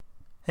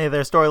Hey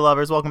there, story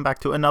lovers. Welcome back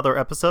to another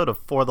episode of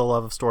For the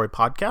Love of Story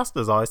podcast.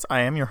 As always,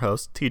 I am your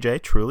host,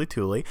 TJ Truly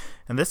Tooley,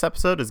 and this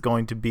episode is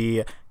going to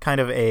be kind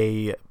of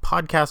a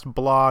podcast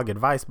blog,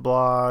 advice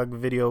blog,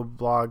 video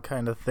blog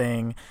kind of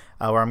thing,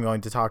 where I'm going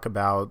to talk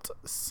about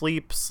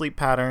sleep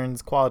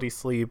patterns, quality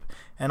sleep,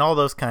 and all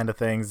those kind of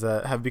things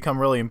that have become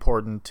really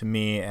important to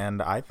me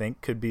and I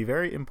think could be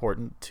very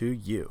important to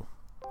you.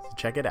 So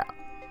check it out.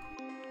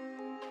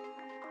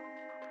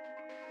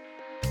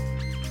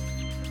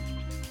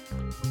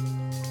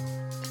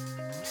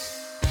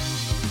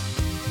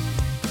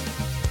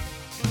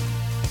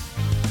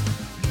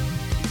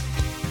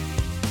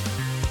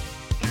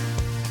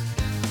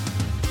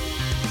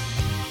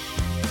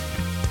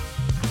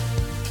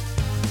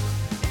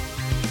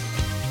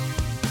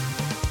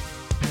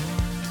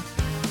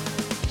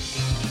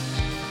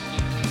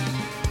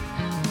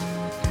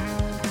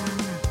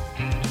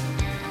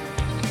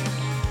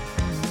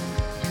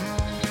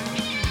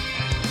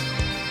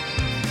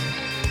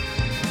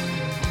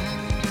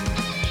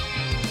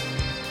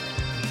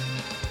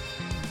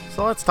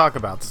 So let's talk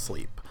about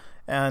sleep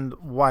and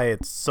why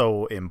it's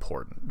so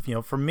important.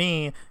 For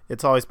me,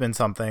 it's always been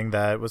something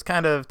that was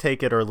kind of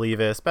take it or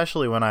leave it,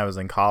 especially when I was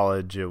in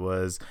college. It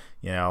was,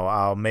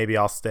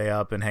 I'll stay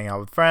up and hang out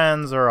with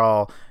friends, or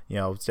I'll,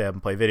 stay up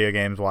and play video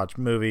games, watch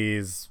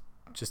movies,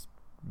 just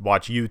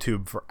watch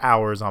YouTube for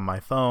hours on my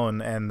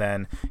phone, and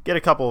then get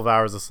a couple of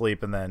hours of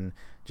sleep and then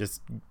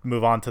just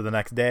move on to the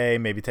next day,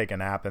 maybe take a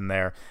nap in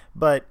there.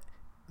 But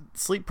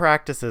sleep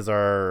practices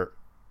are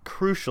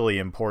crucially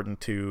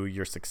important to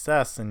your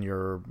success and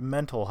your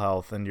mental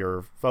health and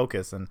your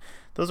focus, and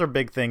those are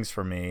big things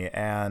for me.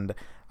 And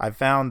I've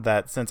found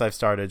that since I've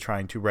started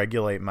trying to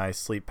regulate my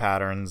sleep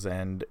patterns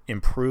and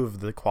improve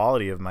the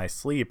quality of my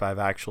sleep, I've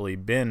actually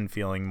been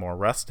feeling more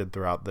rested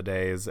throughout the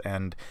days,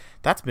 and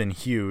that's been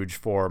huge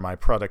for my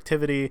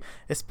productivity,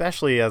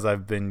 especially as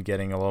I've been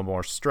getting a little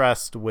more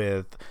stressed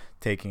with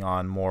taking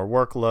on more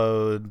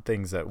workload,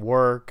 things at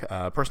work,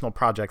 personal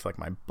projects like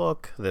my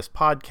book, this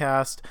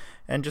podcast,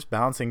 and just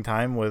balancing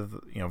time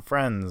with,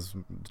 friends,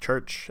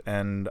 church,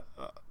 and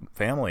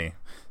family.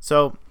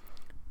 So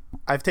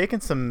I've taken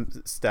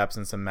some steps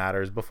and some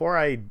matters. Before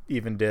I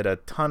even did a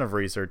ton of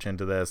research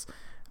into this,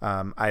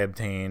 I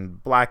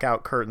obtained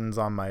blackout curtains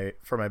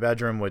for my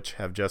bedroom, which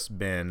have just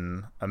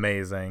been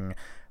amazing.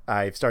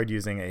 I've started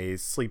using a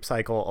sleep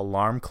cycle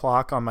alarm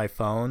clock on my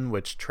phone,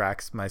 which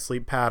tracks my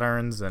sleep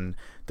patterns and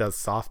does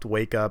soft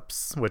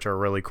wake-ups, which are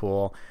really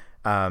cool.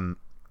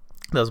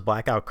 Those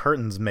blackout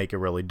curtains make it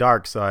really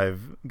dark, so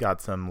I've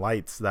got some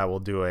lights that will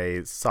do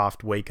a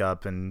soft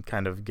wake-up and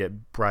kind of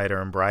get brighter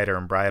and brighter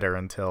and brighter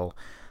until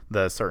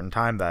the certain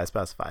time that I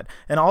specified.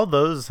 And all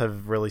those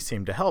have really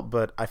seemed to help,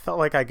 but I felt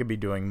like I could be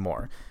doing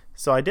more.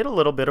 So I did a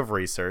little bit of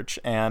research,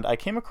 and I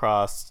came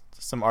across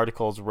some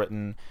articles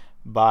written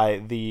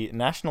by the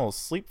National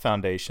Sleep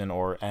Foundation,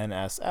 or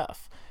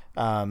NSF.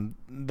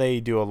 They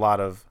do a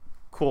lot of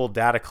cool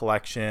data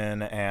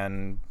collection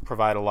and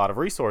provide a lot of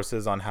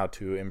resources on how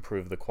to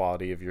improve the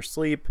quality of your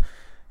sleep.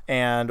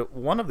 And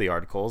one of the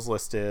articles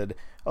listed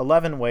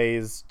 11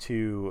 ways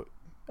to,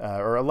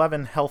 or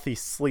 11 healthy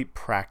sleep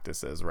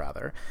practices,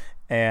 rather.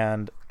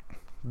 And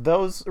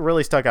those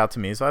really stuck out to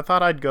me. So I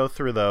thought I'd go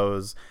through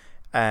those,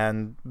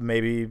 and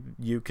maybe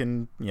you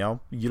can,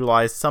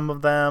 utilize some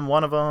of them,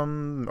 one of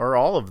them, or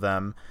all of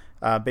them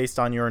based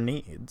on your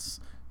needs.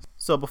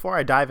 So before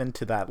I dive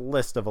into that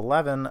list of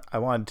 11, I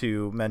wanted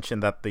to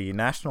mention that the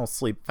National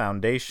Sleep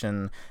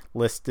Foundation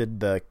listed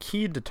the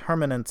key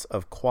determinants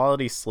of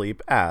quality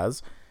sleep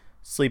as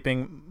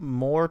sleeping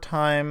more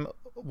time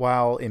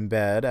while in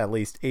bed, at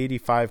least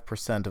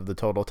 85% of the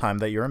total time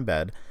that you're in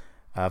bed,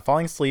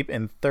 falling asleep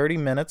in 30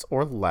 minutes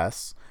or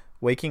less,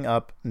 waking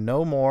up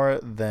no more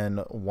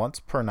than once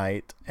per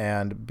night,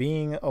 and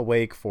being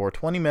awake for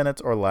 20 minutes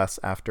or less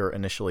after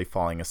initially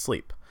falling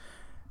asleep.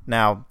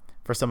 Now,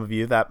 for some of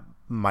you, that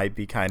might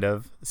be kind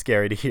of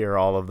scary to hear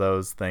all of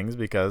those things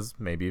because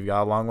maybe you've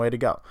got a long way to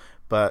go.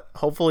 But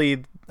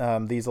hopefully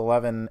these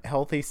 11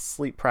 healthy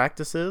sleep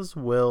practices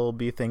will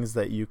be things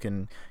that you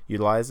can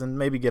utilize and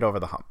maybe get over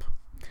the hump.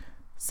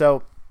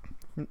 So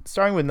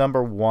starting with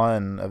number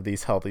 1 of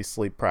these healthy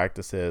sleep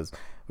practices,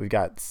 we've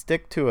got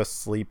stick to a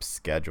sleep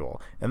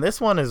schedule. And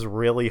this one is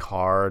really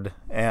hard,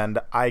 and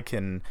I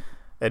can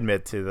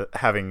admit to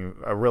having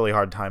a really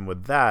hard time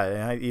with that.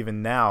 And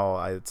even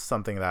now, it's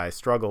something that I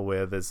struggle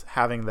with, is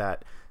having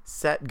that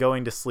set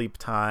going to sleep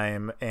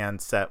time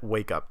and set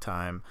wake up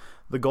time.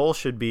 The goal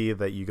should be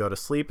that you go to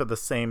sleep at the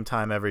same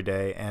time every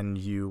day and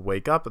you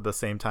wake up at the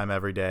same time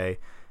every day.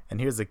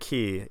 And here's the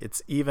key.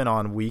 It's even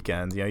on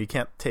weekends. You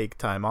can't take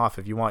time off.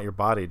 If you want your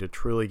body to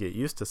truly get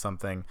used to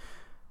something,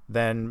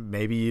 then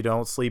maybe you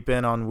don't sleep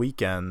in on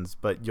weekends,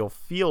 but you'll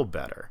feel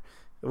better,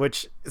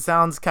 which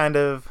sounds kind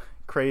of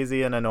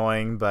crazy and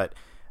annoying, but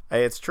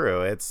it's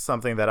true. It's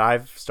something that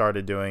I've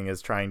started doing,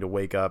 is trying to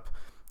wake up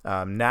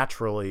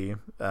naturally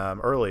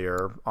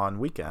earlier on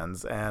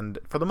weekends. And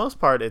for the most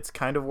part, it's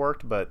kind of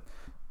worked, but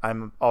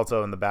I'm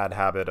also in the bad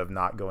habit of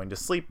not going to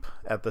sleep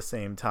at the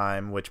same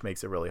time, which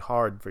makes it really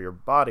hard for your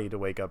body to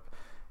wake up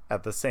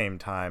at the same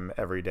time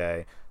every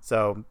day.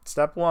 So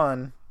step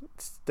one,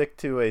 stick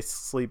to a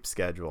sleep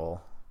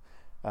schedule.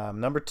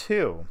 Number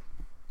two,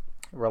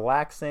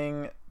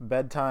 relaxing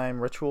bedtime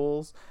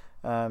rituals.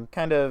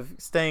 Kind of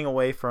staying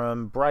away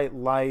from bright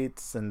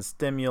lights and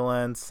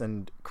stimulants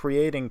and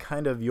creating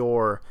kind of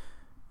your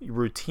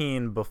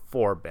routine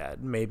before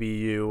bed.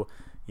 Maybe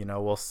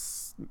will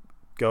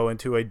go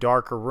into a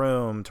darker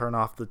room, turn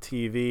off the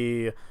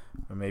TV,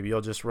 or maybe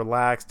you'll just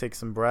relax, take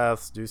some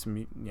breaths, do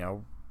some,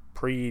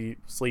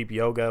 pre-sleep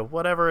yoga,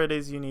 whatever it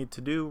is you need to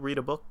do. Read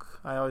a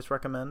book, I always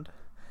recommend.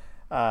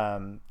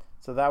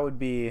 So that would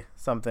be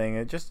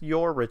something, just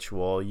your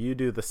ritual. You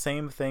do the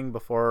same thing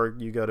before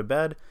you go to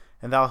bed,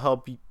 and that'll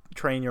help you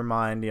train your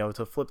mind,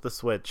 to flip the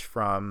switch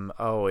from,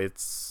 oh,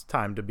 it's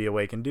time to be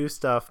awake and do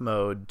stuff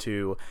mode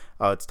to,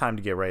 oh, it's time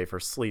to get ready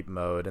for sleep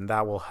mode. And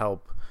that will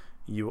help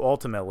you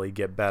ultimately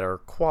get better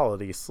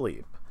quality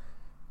sleep.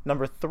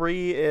 Number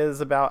three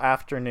is about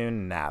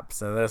afternoon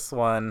naps. And this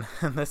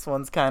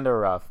one's kind of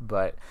rough,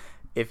 but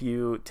if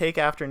you take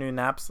afternoon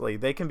naps,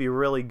 they can be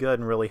really good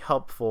and really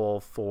helpful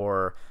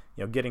for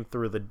getting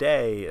through the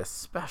day,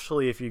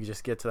 especially if you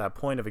just get to that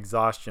point of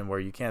exhaustion where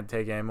you can't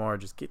take anymore.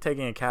 Just keep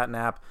taking a cat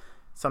nap.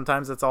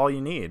 Sometimes that's all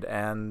you need.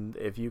 And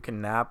if you can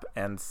nap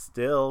and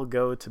still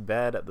go to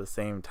bed at the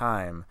same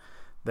time,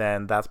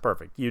 then that's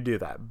perfect. You do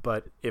that.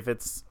 But if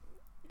it's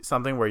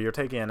something where you're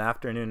taking an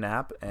afternoon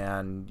nap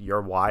and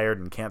you're wired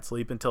and can't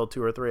sleep until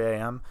 2 or 3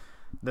 a.m.,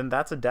 then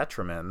that's a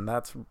detriment. And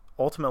that's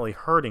ultimately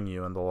hurting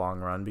you in the long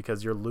run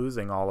because you're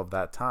losing all of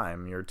that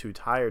time. You're too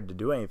tired to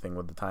do anything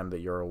with the time that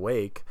you're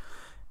awake.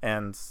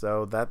 And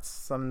so that's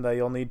something that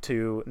you'll need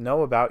to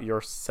know about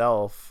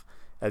yourself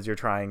as you're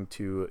trying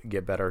to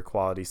get better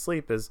quality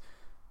sleep is,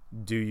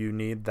 do you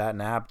need that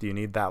nap? Do you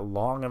need that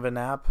long of a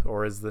nap?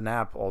 Or is the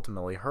nap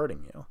ultimately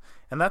hurting you?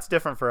 And that's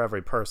different for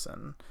every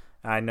person.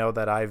 I know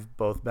that I've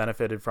both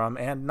benefited from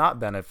and not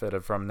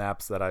benefited from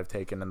naps that I've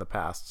taken in the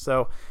past.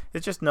 So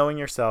it's just knowing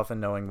yourself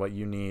and knowing what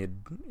you need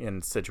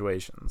in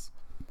situations.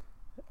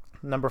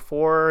 Number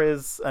four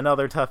is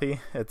another toughie.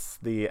 It's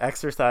the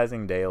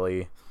exercising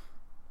daily.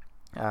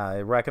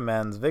 It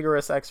recommends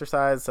vigorous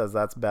exercise, says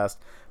that's best,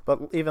 but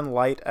even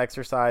light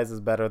exercise is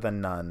better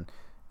than none.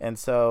 And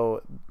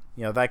so,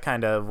 that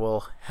kind of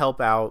will help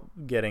out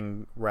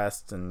getting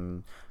rest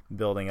and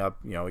building up,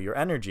 your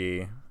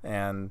energy.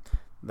 And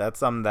that's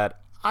something that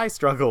I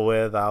struggle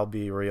with. I'll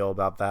be real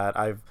about that.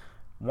 I've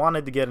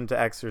wanted to get into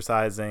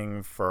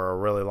exercising for a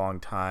really long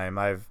time.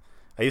 I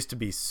used to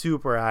be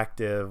super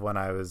active when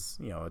I was,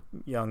 a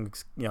young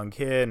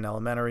kid in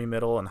elementary,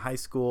 middle, and high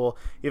school.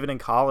 Even in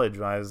college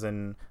when I was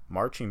in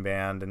marching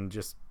band and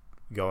just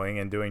going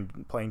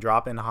and playing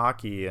drop-in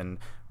hockey and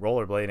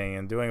rollerblading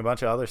and doing a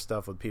bunch of other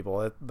stuff with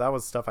people. That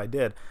was stuff I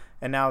did.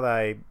 And now that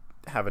I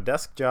have a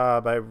desk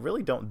job, I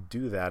really don't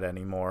do that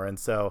anymore. And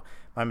so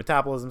my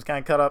metabolism's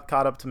kind of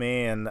caught up to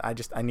me, and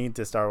I need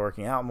to start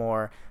working out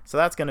more. So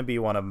that's going to be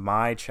one of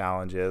my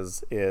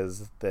challenges,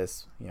 is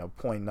this,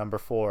 point number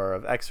 4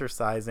 of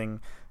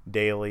exercising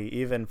daily,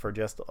 even for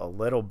just a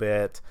little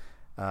bit.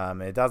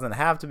 It doesn't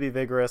have to be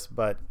vigorous,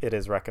 but it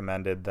is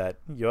recommended that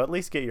you at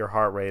least get your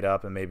heart rate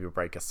up and maybe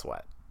break a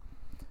sweat.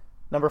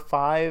 Number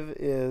 5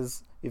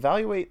 is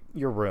evaluate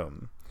your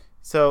room.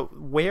 So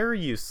where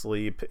you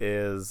sleep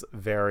is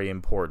very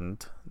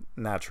important,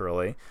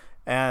 naturally,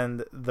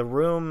 and the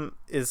room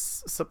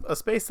is a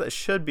space that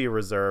should be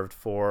reserved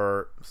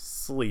for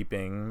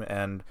sleeping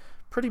and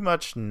pretty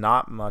much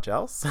not much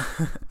else.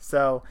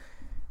 So,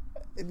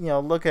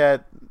 look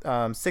at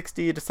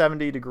 60 to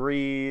 70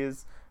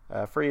 degrees,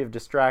 free of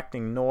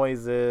distracting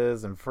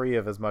noises and free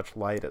of as much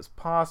light as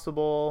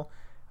possible.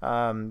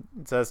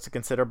 It says to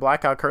consider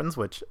blackout curtains,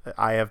 which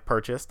I have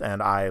purchased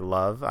and I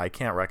love. I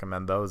can't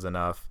recommend those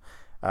enough.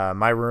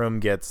 My room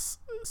gets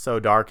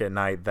so dark at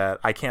night that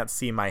I can't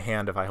see my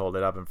hand if I hold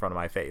it up in front of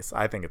my face.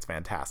 I think it's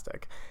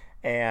fantastic.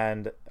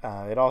 And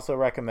it also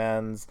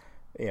recommends,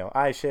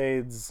 eye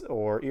shades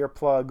or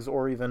earplugs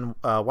or even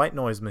white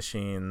noise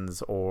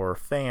machines or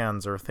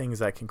fans or things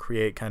that can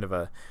create kind of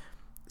a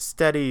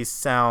steady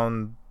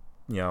sound,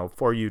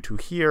 for you to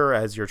hear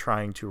as you're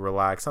trying to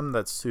relax, something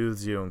that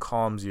soothes you and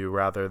calms you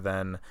rather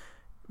than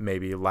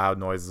maybe loud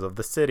noises of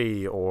the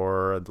city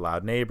or a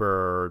loud neighbor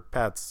or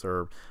pets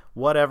or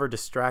whatever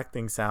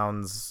distracting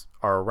sounds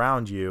are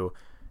around you.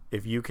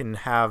 If you can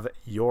have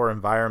your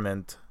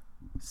environment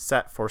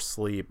set for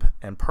sleep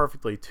and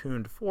perfectly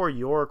tuned for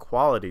your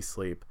quality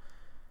sleep,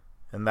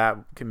 and that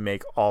can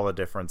make all the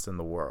difference in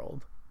the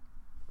world.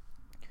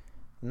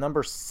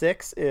 Number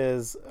 6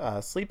 is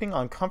sleeping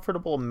on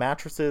comfortable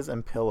mattresses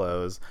and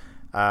pillows.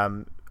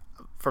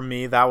 For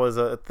me, that was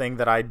a thing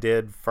that I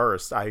did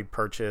first. I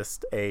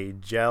purchased a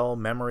gel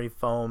memory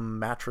foam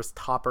mattress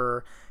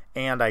topper,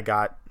 and I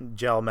got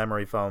gel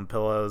memory foam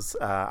pillows.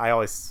 I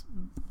always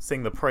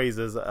sing the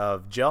praises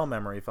of gel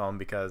memory foam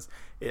because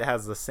it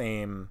has the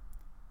same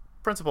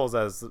principles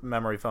as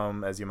memory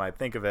foam as you might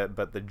think of it,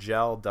 but the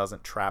gel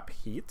doesn't trap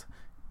heat.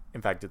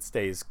 In fact, it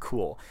stays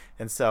cool.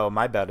 And so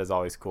my bed is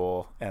always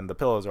cool, and the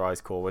pillows are always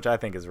cool, which I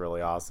think is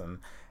really awesome.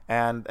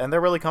 And they're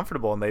really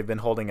comfortable, and they've been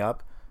holding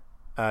up.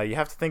 You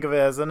have to think of it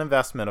as an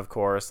investment, of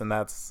course, and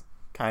that's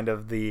kind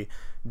of the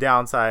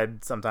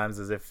downside sometimes,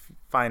 is if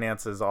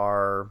finances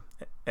are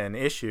an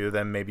issue,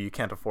 then maybe you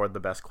can't afford the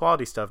best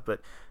quality stuff.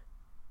 But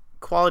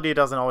quality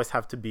doesn't always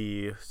have to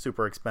be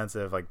super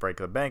expensive, like break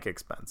the bank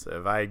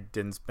expensive. I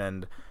didn't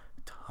spend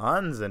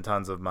tons and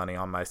tons of money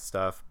on my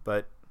stuff,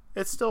 but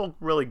it's still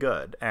really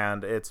good,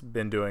 and it's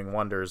been doing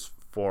wonders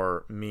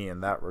for me in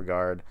that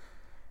regard.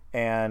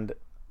 And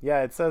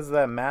yeah, it says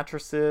that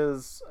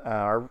mattresses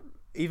are,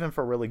 even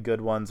for really good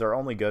ones, are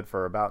only good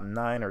for about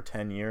 9 or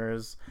 10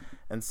 years.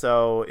 And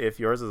so if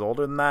yours is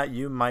older than that,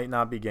 you might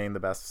not be getting the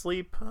best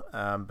sleep,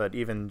 but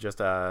even just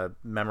a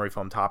memory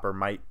foam topper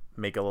might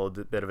make a little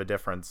bit of a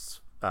difference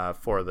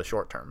for the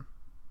short term.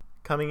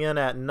 Coming in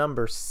at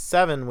number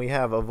 7, we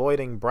have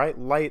avoiding bright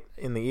light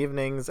in the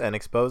evenings and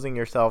exposing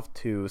yourself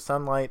to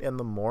sunlight in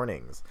the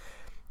mornings.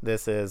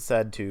 This is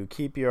said to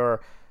keep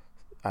your,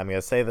 I'm going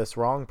to say this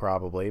wrong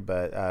probably,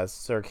 but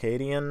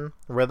circadian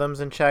rhythms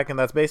in check, and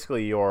that's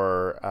basically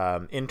your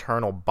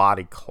internal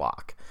body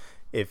clock.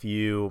 If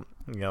you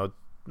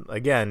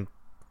again,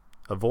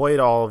 avoid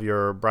all of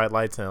your bright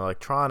lights and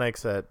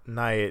electronics at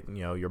night,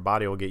 your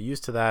body will get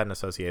used to that and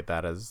associate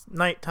that as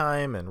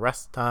nighttime and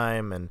rest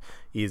time and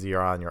easier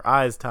on your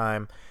eyes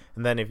time.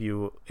 And then if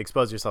you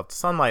expose yourself to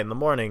sunlight in the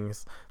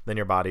mornings, then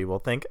your body will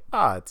think,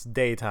 it's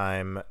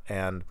daytime.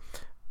 And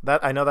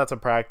that, I know that's a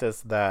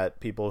practice that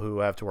people who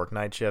have to work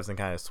night shifts and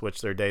kind of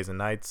switch their days and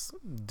nights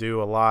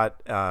do a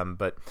lot.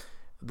 But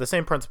the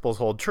same principles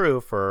hold true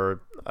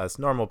for us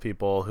normal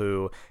people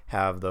who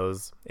have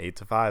those 8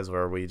 to 5s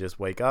where we just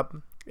wake up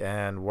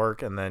and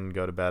work and then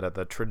go to bed at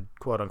the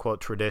quote unquote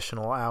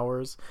traditional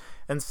hours.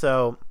 And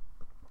so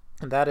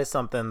that is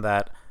something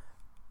that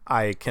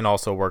I can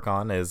also work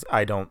on, is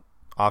I don't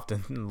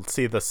often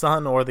see the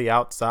sun or the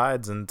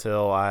outsides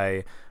until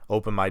I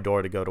open my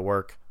door to go to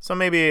work. So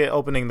maybe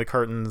opening the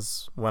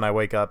curtains when I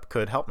wake up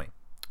could help me.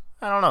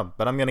 I don't know,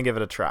 but I'm going to give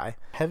it a try.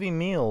 Heavy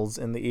meals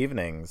in the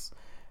evenings.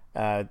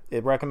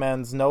 It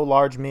recommends no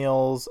large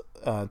meals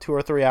 2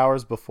 or 3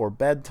 hours before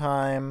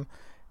bedtime.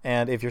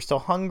 And if you're still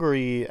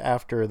hungry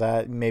after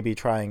that, maybe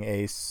trying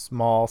a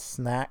small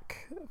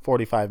snack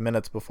 45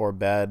 minutes before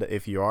bed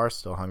if you are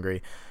still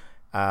hungry.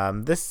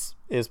 This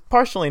is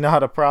partially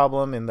not a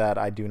problem in that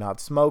I do not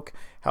smoke.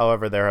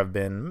 However, there have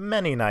been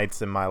many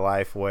nights in my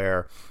life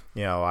where,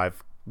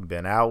 I've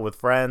been out with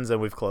friends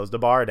and we've closed a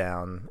bar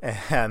down,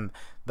 and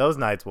those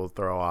nights will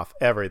throw off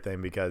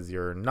everything because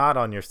you're not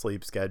on your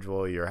sleep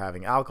schedule, you're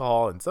having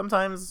alcohol, and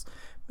sometimes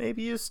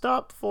maybe you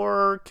stop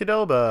for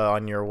Qdoba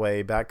on your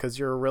way back because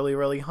you're really,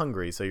 really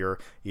hungry. So you're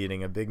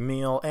eating a big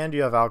meal and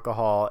you have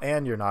alcohol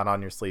and you're not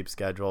on your sleep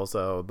schedule.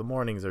 So the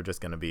mornings are just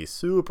going to be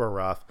super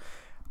rough.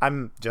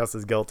 I'm just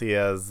as guilty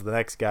as the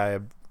next guy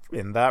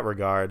in that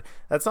regard.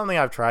 That's something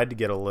I've tried to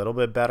get a little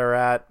bit better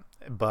at,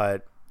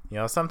 but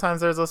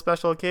sometimes there's those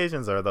special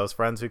occasions or those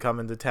friends who come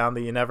into town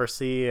that you never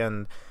see,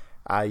 and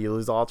you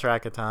lose all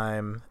track of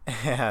time,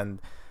 and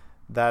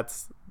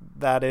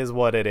that is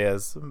what it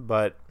is.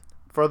 But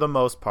for the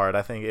most part,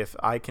 I think if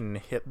I can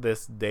hit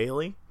this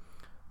daily,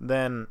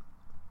 then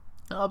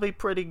I'll be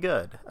pretty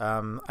good.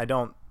 I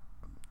don't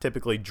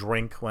typically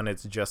drink when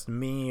it's just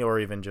me or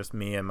even just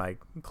me and my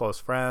close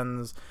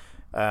friends,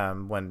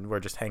 when we're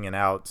just hanging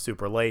out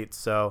super late.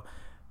 So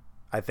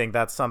I think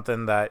that's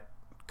something that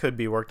could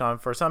be worked on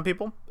for some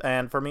people.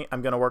 And for me,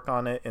 I'm going to work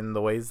on it in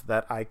the ways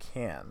that I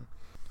can.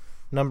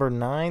 Number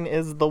 9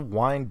 is the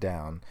wind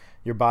down.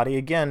 Your body,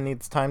 again,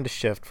 needs time to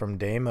shift from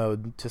day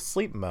mode to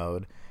sleep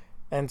mode.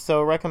 And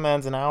so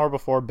recommends an hour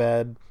before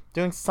bed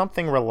doing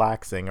something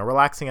relaxing, a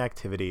relaxing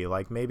activity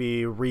like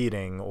maybe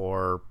reading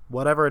or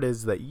whatever it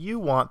is that you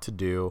want to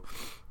do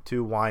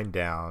to wind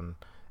down.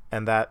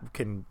 And that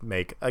can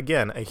make,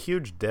 again, a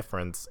huge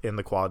difference in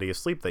the quality of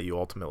sleep that you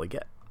ultimately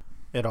get.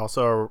 It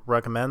also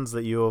recommends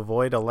that you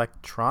avoid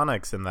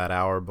electronics in that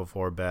hour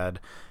before bed.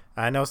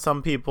 I know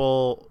some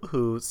people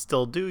who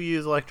still do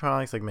use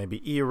electronics, like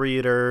maybe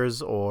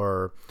e-readers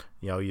or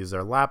use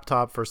their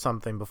laptop for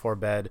something before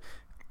bed,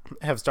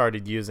 have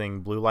started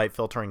using blue light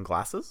filtering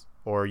glasses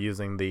or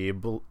using the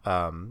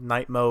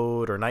night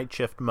mode or night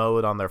shift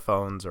mode on their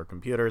phones or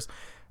computers.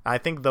 I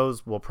think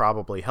those will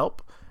probably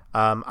help.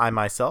 I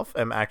myself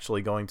am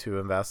actually going to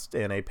invest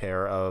in a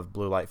pair of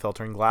blue light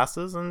filtering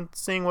glasses and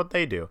seeing what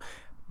they do.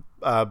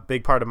 A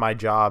big part of my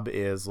job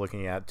is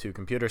looking at 2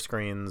 computer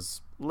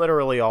screens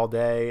literally all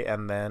day,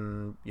 and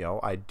then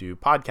I do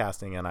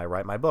podcasting and I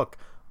write my book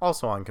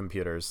also on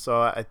computers.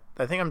 So I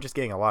think I'm just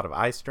getting a lot of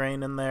eye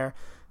strain in there.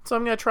 So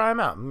I'm going to try them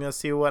out. I'm going to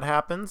see what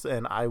happens,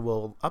 and I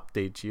will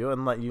update you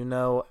and let you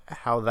know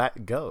how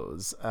that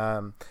goes.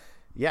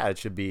 It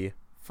should be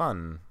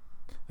fun.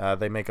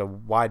 They make a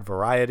wide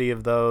variety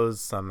of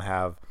those. Some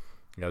have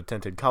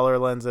tinted color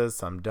lenses,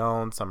 some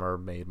don't. Some are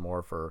made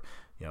more for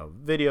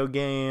video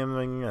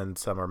gaming, and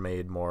some are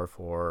made more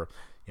for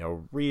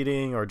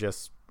reading or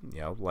just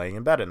laying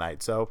in bed at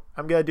night. So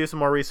I'm going to do some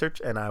more research,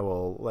 and I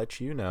will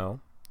let you know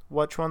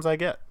which ones I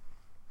get.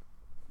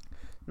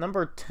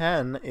 Number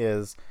 10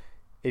 is,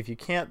 if you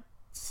can't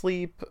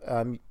sleep,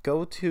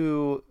 go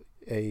to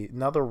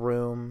another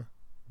room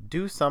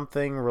do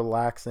something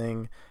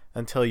relaxing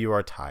until you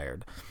are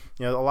tired.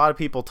 A lot of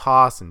people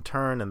toss and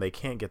turn and they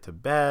can't get to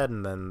bed,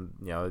 and then,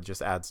 it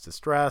just adds to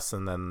stress,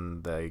 and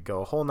then they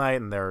go a whole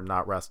night and they're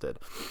not rested.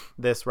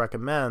 This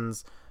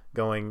recommends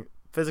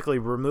physically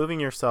removing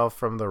yourself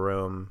from the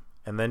room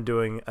and then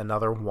doing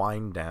another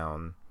wind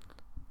down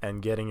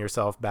and getting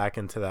yourself back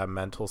into that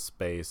mental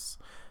space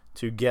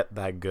to get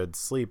that good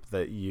sleep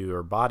that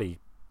your body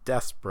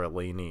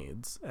desperately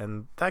needs.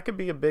 And that could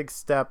be a big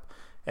step,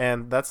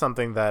 and that's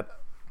something that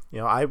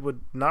I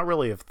would not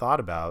really have thought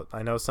about.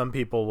 I know some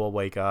people will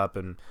wake up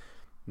and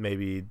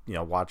maybe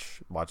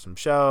watch some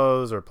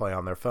shows or play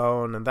on their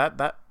phone, and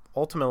that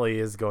ultimately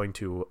is going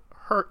to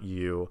hurt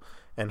you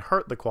and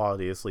hurt the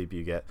quality of sleep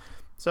you get.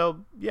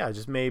 So yeah,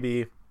 just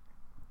maybe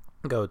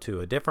go to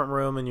a different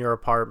room in your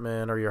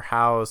apartment or your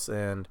house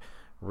and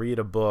read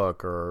a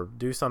book, or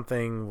do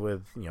something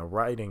with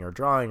writing or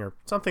drawing or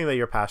something that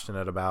you're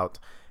passionate about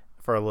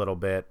for a little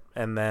bit,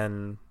 and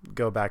then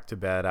go back to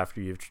bed after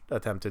you've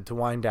attempted to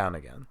wind down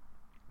again.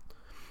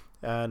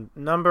 And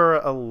number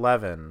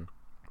 11,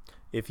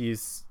 if you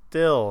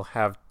still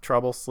have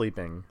trouble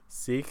sleeping,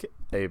 seek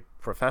a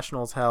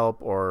professional's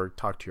help or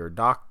talk to your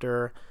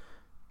doctor.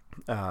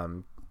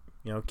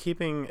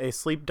 Keeping a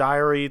sleep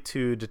diary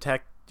to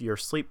detect your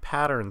sleep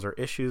patterns or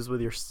issues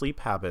with your sleep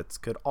habits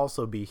could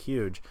also be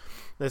huge.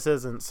 This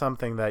isn't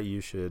something that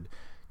you should,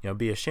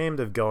 be ashamed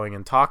of going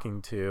and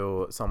talking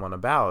to someone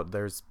about.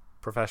 There's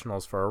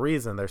professionals for a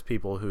reason. There's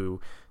people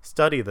who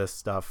study this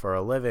stuff for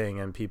a living,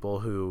 and people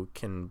who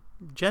can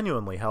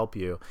genuinely help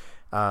you.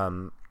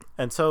 And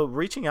so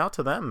reaching out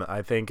to them,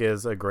 I think,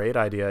 is a great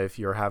idea if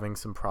you're having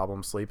some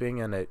problem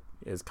sleeping and it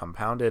is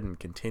compounded and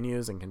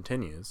continues and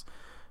continues.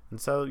 And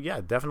so,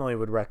 yeah, definitely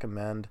would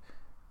recommend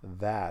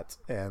that.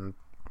 And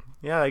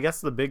yeah, I guess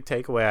the big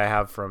takeaway I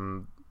have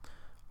from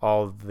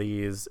all of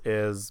these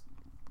is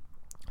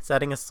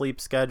setting a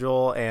sleep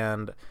schedule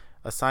and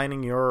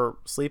assigning your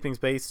sleeping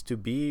space to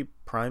be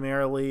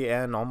primarily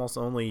and almost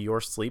only your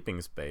sleeping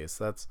space.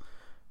 That's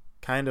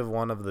kind of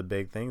one of the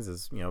big things,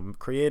 is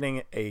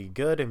creating a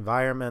good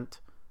environment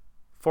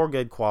for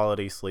good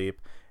quality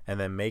sleep, and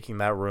then making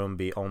that room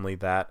be only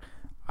that.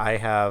 I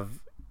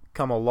have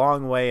come a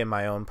long way in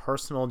my own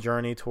personal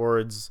journey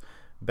towards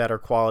better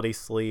quality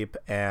sleep,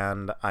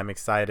 and I'm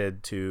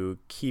excited to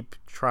keep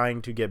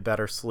trying to get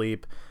better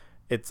sleep.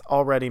 It's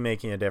already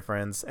making a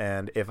difference,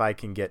 and if I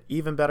can get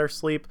even better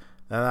sleep,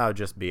 then that would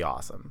just be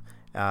awesome.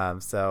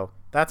 So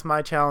that's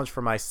my challenge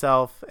for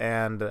myself,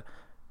 and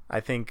I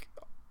think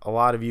a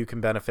lot of you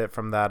can benefit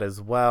from that as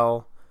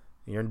well.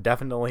 You're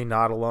definitely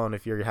not alone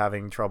if you're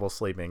having trouble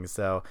sleeping.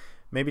 So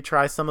maybe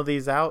try some of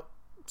these out,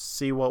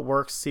 see what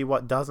works, see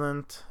what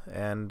doesn't,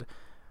 and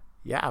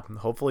yeah,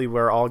 hopefully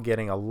we're all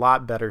getting a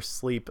lot better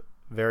sleep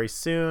very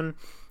soon.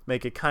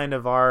 Make it kind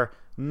of our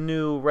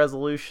new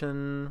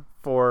resolution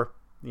for,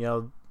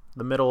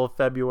 the middle of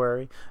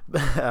February.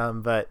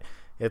 But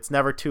it's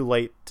never too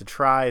late to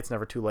try. It's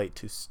never too late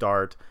to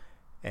start.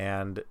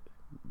 And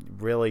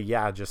really,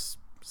 yeah, just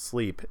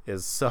sleep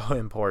is so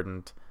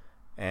important.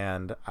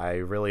 And I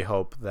really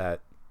hope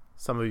that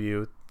some of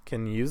you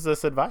can use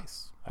this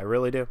advice. I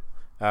really do.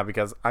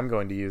 Because I'm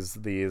going to use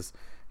these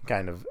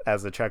kind of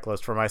as a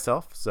checklist for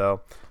myself.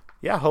 So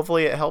yeah,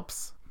 hopefully it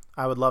helps.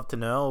 I would love to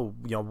know,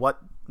 what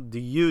do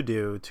you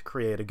do to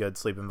create a good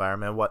sleep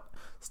environment? What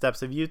steps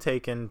have you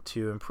taken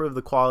to improve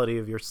the quality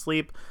of your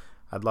sleep?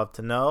 I'd love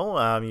to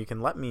know. You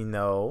can let me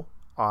know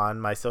on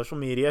my social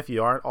media. If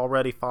you aren't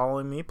already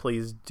following me,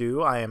 please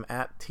do. I am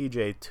at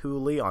TJ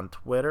Tooley on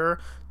Twitter,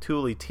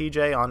 Tooley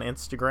TJ on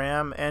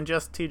Instagram, and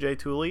just TJ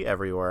Tooley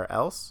everywhere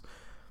else.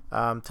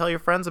 Tell your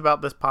friends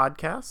about this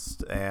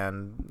podcast,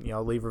 and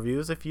leave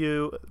reviews if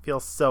you feel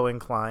so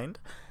inclined.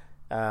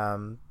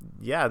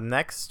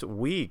 Next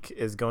week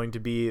is going to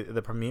be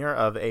the premiere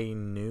of a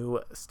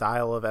new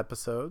style of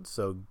episodes,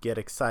 so get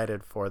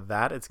excited for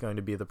that. It's going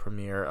to be the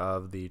premiere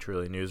of the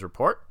Truly News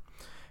Report,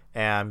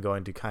 and I'm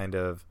going to kind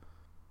of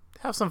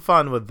have some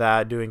fun with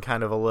that, doing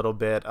kind of a little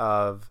bit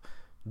of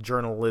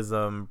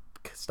journalism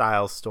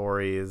style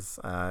stories,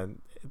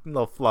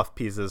 little fluff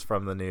pieces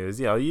from the news,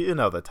 you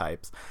know the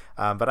types.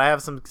 But I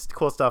have some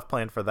cool stuff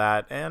planned for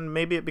that, and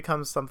maybe it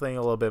becomes something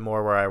a little bit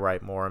more where I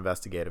write more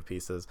investigative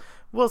pieces.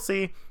 We'll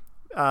see.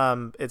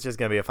 It's just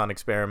going to be a fun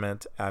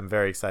experiment. I'm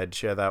very excited to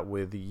share that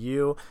with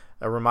you.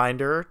 A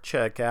reminder,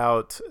 check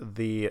out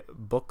the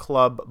book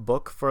club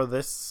book for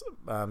this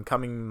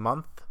coming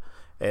month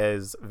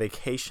is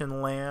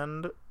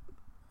Vacationland,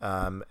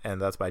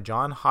 and that's by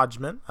John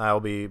Hodgman. I'll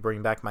be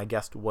bringing back my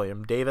guest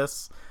William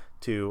Davis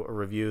to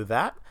review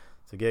that.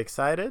 So get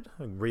excited,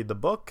 read the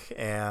book,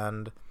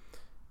 and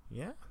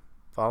yeah,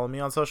 follow me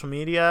on social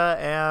media.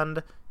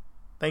 And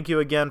thank you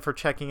again for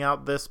checking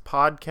out this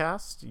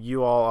podcast.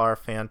 You all are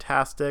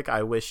fantastic.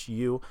 I wish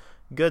you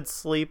good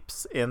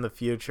sleeps in the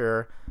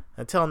future.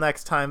 Until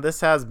next time,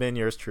 this has been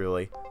yours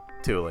truly,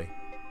 Tooley.